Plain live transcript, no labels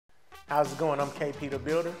How's it going? I'm KP the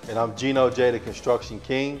Builder. And I'm Gino J, the Construction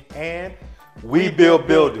King. And we build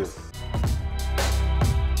builders.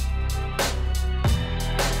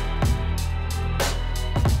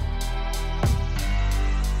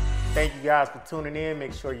 Thank you guys for tuning in.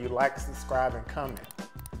 Make sure you like, subscribe, and comment.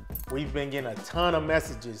 We've been getting a ton of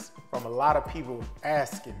messages from a lot of people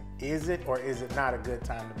asking, is it or is it not a good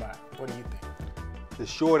time to buy? What do you think? The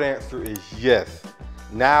short answer is yes.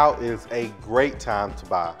 Now is a great time to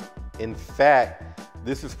buy. In fact,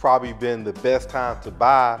 this has probably been the best time to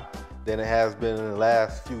buy than it has been in the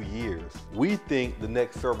last few years. We think the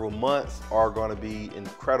next several months are going to be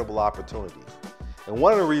incredible opportunities. And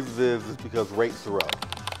one of the reasons is because rates are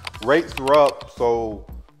up. Rates are up, so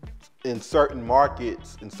in certain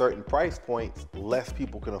markets, in certain price points, less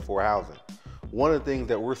people can afford housing. One of the things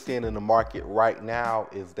that we're seeing in the market right now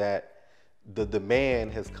is that the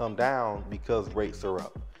demand has come down because rates are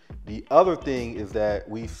up. The other thing is that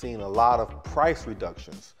we've seen a lot of price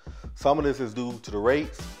reductions. Some of this is due to the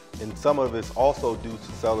rates, and some of it's also due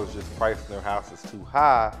to sellers just pricing their houses too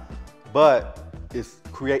high, but it's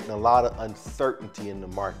creating a lot of uncertainty in the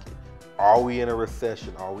market. Are we in a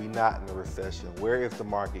recession? Are we not in a recession? Where is the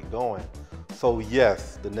market going? So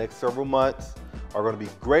yes, the next several months are going to be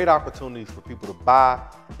great opportunities for people to buy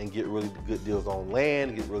and get really good deals on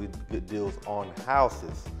land, get really good deals on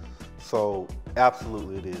houses. So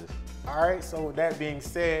absolutely it is. All right, so with that being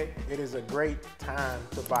said, it is a great time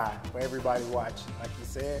to buy for everybody watching. Like you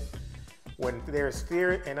said, when there's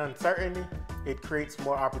fear and uncertainty, it creates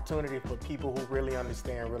more opportunity for people who really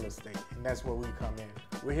understand real estate, and that's where we come in.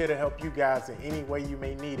 We're here to help you guys in any way you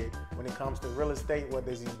may need it when it comes to real estate,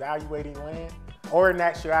 whether it's evaluating land or in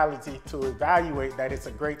actuality to evaluate that it's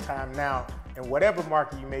a great time now in whatever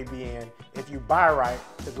market you may be in, if you buy right,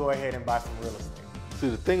 to go ahead and buy some real estate. See,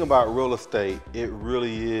 the thing about real estate, it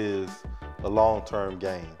really is a long-term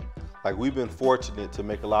game. Like, we've been fortunate to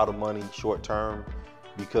make a lot of money short-term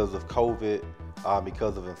because of COVID,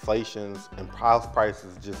 because of inflations, and house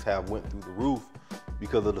prices just have went through the roof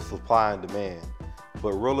because of the supply and demand.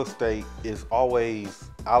 But real estate is always,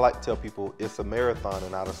 I like to tell people, it's a marathon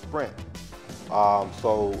and not a sprint.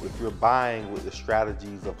 So if you're buying with the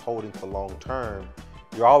strategies of holding for long term,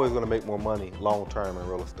 you're always going to make more money long term in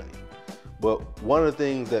real estate. But one of the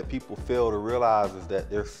things that people fail to realize is that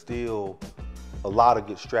there's still a lot of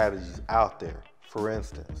good strategies out there. For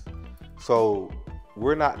instance, so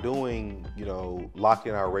we're not doing,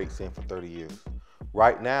 locking our rates in for 30 years.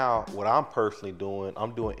 Right now, what I'm personally doing,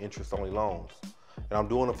 I'm doing interest-only loans. And I'm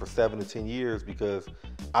doing them for 7 to 10 years because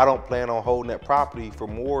I don't plan on holding that property for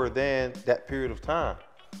more than that period of time.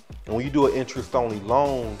 And when you do an interest-only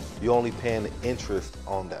loan, you're only paying the interest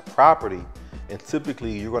on that property. And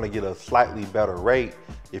typically, you're going to get a slightly better rate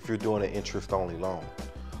if you're doing an interest-only loan.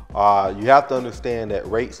 You have to understand that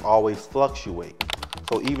rates always fluctuate.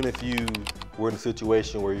 So even if you were in a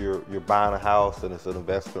situation where you're buying a house and it's an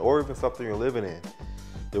investment, or even something you're living in,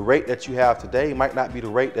 the rate that you have today might not be the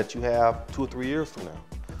rate that you have 2 or 3 years from now.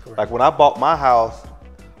 Correct. Like when I bought my house,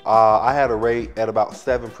 I had a rate at about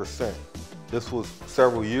 7%. This was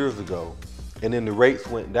several years ago. And then the rates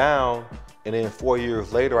went down, and then 4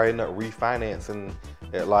 years later, I ended up refinancing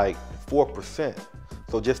at like 4%.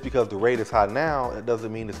 So just because the rate is high now, it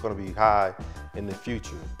doesn't mean it's going to be high in the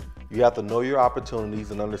future. You have to know your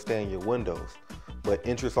opportunities and understand your windows. But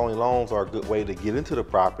interest-only loans are a good way to get into the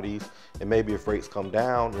properties, and maybe if rates come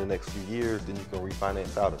down in the next few years, then you can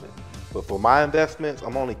refinance out of it. But for my investments,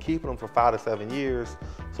 I'm only keeping them for 5 to 7 years.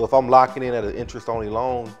 So if I'm locking in at an interest-only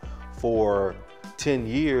loan for 10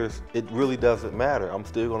 years, it really doesn't matter. I'm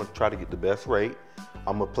still gonna try to get the best rate.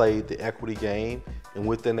 I'm gonna play the equity game, and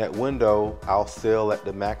within that window, I'll sell at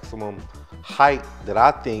the maximum height that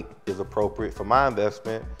I think is appropriate for my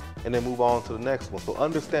investment, and then move on to the next one. So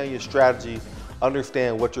understand your strategy,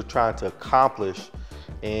 understand what you're trying to accomplish,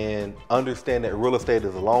 and understand that real estate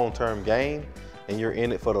is a long-term game, and you're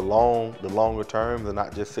in it for the longer terms and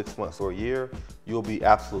not just 6 months or a year. You'll be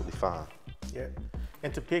absolutely fine. Yeah,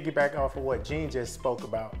 and to piggyback off of what Gene just spoke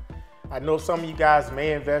about, I know some of you guys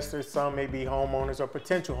may investors, some may be homeowners or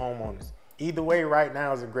potential homeowners. Either way, right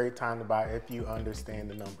now is a great time to buy if you understand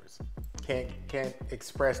the numbers. Can't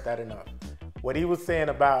express that enough. What he was saying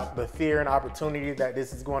about the fear and opportunity that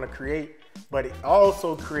this is going to create, but it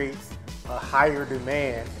also creates a higher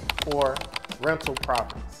demand for rental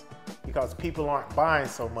properties because people aren't buying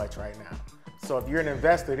so much right now. So if you're an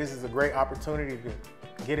investor, this is a great opportunity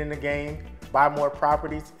to get in the game, buy more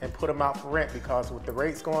properties, and put them out for rent, because with the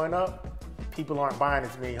rates going up, people aren't buying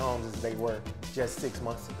as many homes as they were just 6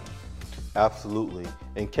 months ago. Absolutely.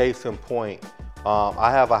 In case in point,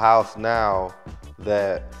 I have a house now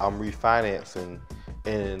that I'm refinancing,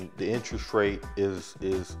 and the interest rate is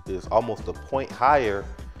almost a point higher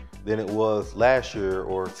than it was last year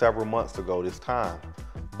or several months ago this time.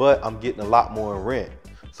 But I'm getting a lot more in rent.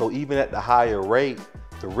 So even at the higher rate,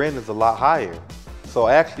 the rent is a lot higher. So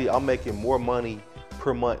actually I'm making more money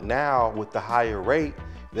per month now with the higher rate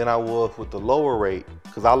than I was with the lower rate,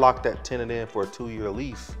 because I locked that tenant in for a 2-year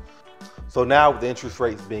lease. So now with the interest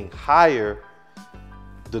rates being higher,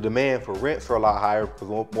 the demand for rents are a lot higher because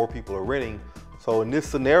more people are renting. So in this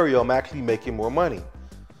scenario, I'm actually making more money.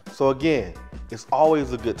 So again, it's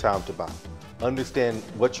always a good time to buy. Understand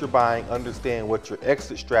what you're buying, understand what your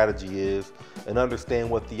exit strategy is, and understand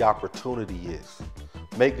what the opportunity is.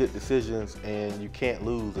 Make good decisions, and you can't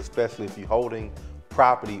lose, especially if you're holding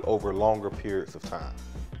property over longer periods of time.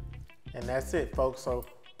 And that's it, folks. So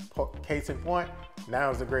case in point, now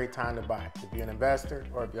is a great time to buy. If you're an investor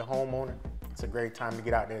or if you're a homeowner, it's a great time to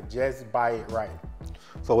get out there. Just buy it right.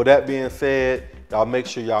 So with that being said, y'all make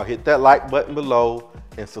sure y'all hit that like button below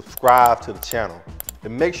and subscribe to the channel.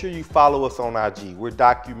 And make sure you follow us on IG. We're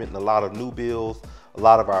documenting a lot of new builds, a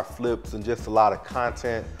lot of our flips, and just a lot of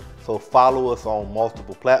content. So follow us on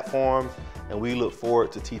multiple platforms, and we look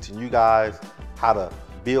forward to teaching you guys how to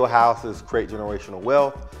build houses, create generational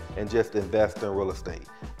wealth, and just invest in real estate.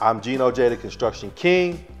 I'm Gino J, the Construction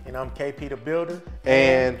King. And I'm KP the Builder.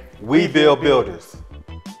 And we build builders.